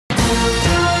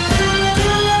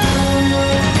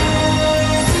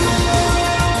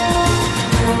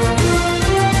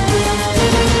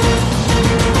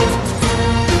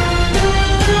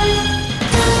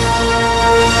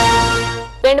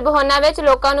ਪਿੰਡ ਬਹੋਨਾ ਵਿੱਚ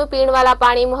ਲੋਕਾਂ ਨੂੰ ਪੀਣ ਵਾਲਾ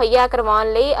ਪਾਣੀ ਮੁਹੱਈਆ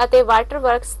ਕਰਵਾਉਣ ਲਈ ਅਤੇ ਵਾਟਰ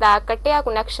ਵਰਕਸ ਦਾ ਕੱਟਿਆ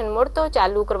ਕਨੈਕਸ਼ਨ ਮੁੜ ਤੋਂ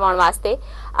ਚਾਲੂ ਕਰਵਾਉਣ ਵਾਸਤੇ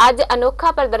ਅੱਜ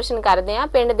ਅਨੋਖਾ ਪ੍ਰਦਰਸ਼ਨ ਕਰਦਿਆਂ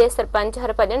ਪਿੰਡ ਦੇ ਸਰਪੰਚ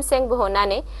ਹਰਭਜਨ ਸਿੰਘ ਬਹੋਨਾ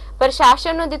ਨੇ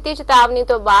ਪ੍ਰਸ਼ਾਸਨ ਨੂੰ ਦਿੱਤੀ ਚੇਤਾਵਨੀ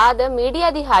ਤੋਂ ਬਾਅਦ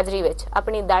ਮੀਡੀਆ ਦੀ ਹਾਜ਼ਰੀ ਵਿੱਚ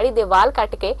ਆਪਣੀ ਦਾੜੀ ਦੇ ਵਾਲ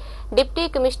ਕੱਟ ਕੇ ਡਿਪਟੀ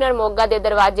ਕਮਿਸ਼ਨਰ ਮੋਗਾ ਦੇ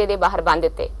ਦਰਵਾਜ਼ੇ ਦੇ ਬਾਹਰ ਬੰਨ੍ਹ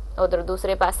ਦਿੱਤੇ। उधर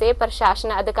दूसरे पासे प्रशासन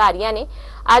अधिकारियों ने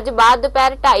अज बाद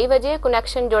दोपहर 2:30 बजे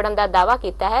कनैक्शन जोड़न का दावा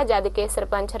किया है, जबकि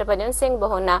सरपंच हरभजन सिंह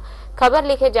बहोना खबर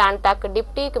लिखे जाने तक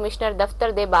डिप्टी कमिश्नर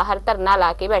दफ्तर के बाहर धरना ला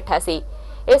के बैठा सी।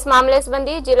 इस मामले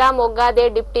संबंधी जिला मोगा के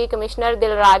डिप्टी कमिश्नर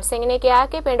दिलराज सिंह ने कहा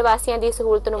कि पिंड वासियों की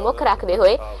सहूलत नूं मुख रखते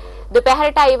हुए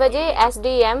दोपहर 2:30 बजे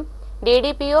SDM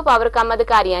DDPO पावरकाम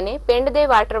अधिकारियों ने पिंड के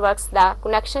वाटर वर्कस का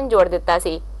कनैक्शन जोड़ दिता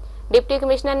सी। डिप्टी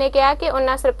कमिश्नर ने कहा कि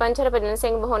उन्होंने सरपंच हरभजन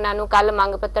सिंह बहोना नूं कल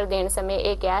मंग पत्र देने समय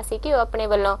यह कहा सी कि वह अपने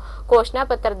वल्लों घोषणा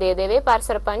पत्र दे देवे, पर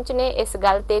सरपंच ने इस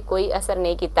गल ते कोई असर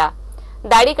नहीं किया।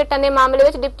 दाड़ी कट्टण के मामले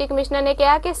में डिप्टी कमिश्नर ने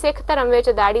कहा कि सिख धर्म में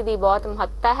दाड़ी की बहुत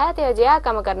महत्ता है ते अजिहा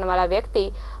काम करने वाला व्यक्ति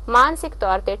मानसिक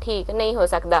तौर पर ठीक नहीं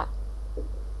हो सकता।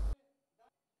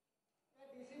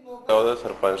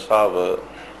 सरपंच साहब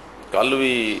कल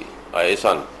भी आए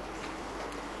सन,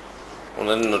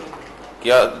 उन्होंने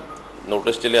क्या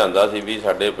नोटिस च लिया सी भी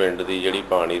साडे पिंड की जिहड़ी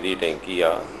पानी की टैंकी आ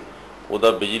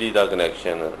उहदा बिजली का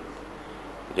कनैक्शन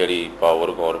जिहड़ी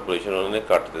पावर कॉरपोरेशन उन्होंने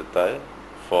कट दिता है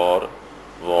for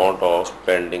want of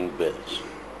pending bills.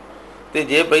 तो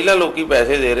जे पहला लोग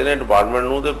पैसे दे रहे हैं डिपार्टमेंट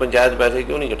नूं ते पंचायत पैसे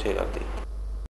क्यों नहीं इकट्ठे करती?